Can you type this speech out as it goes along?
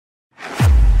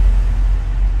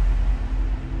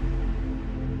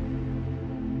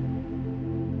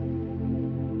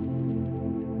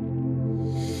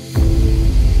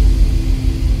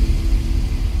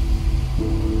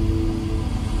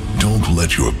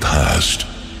your past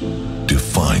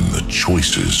define the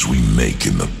choices we make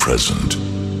in the present.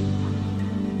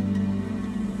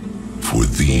 For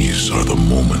these are the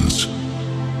moments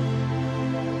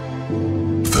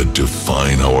that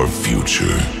define our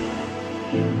future.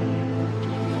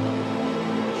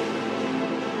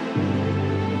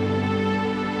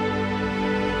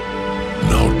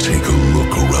 Now take a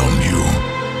look around you.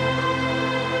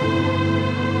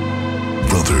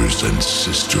 Brothers and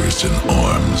sisters in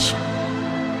arms.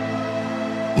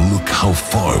 Look how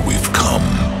far we've come.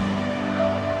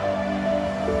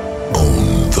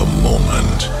 Own the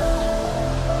moment.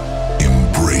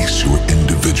 Embrace your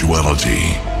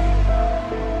individuality.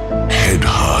 Head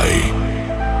high.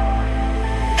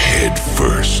 Head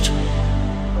first.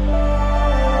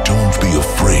 Don't be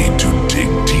afraid to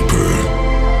dig deeper.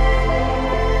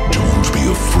 Don't be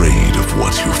afraid of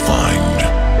what you find.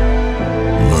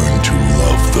 Learn to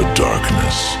love the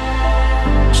darkness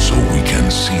so we can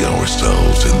see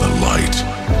ourselves in the light.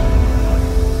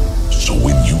 So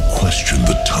when you question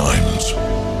the times,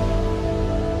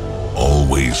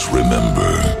 always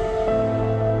remember,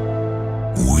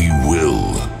 we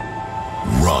will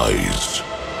rise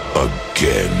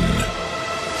again.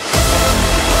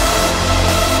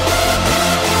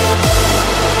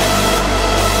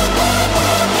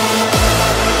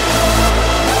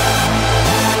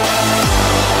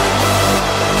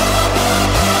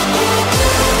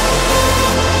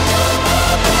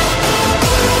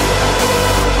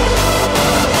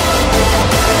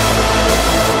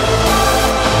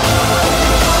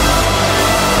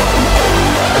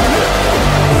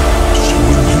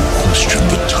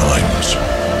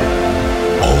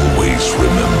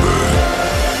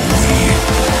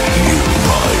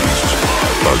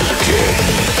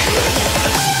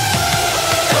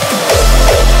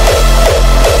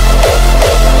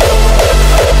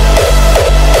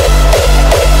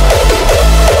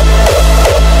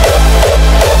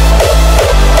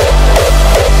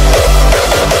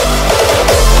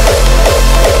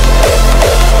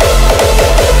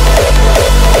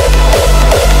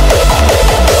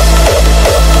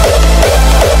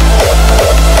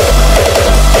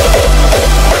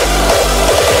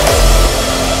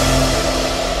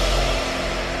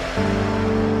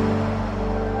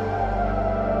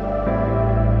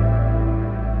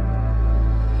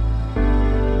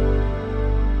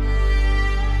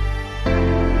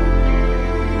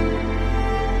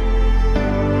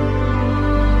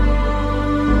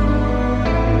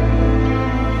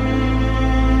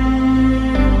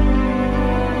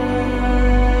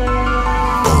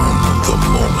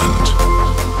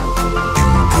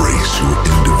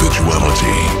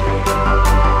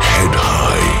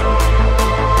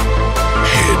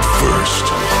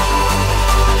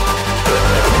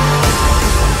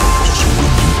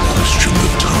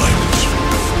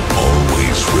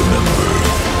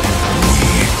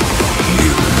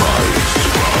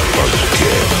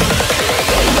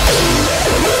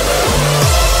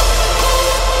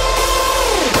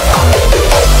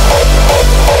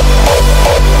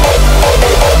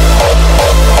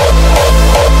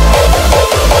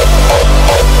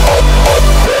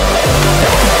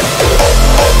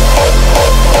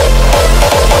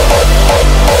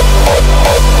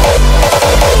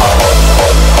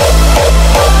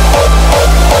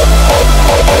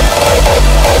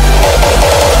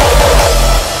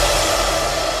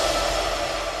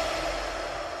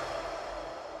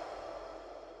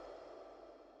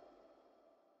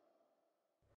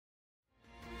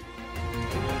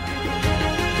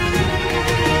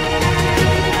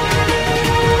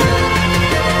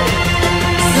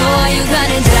 So are you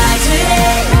gonna die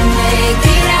today?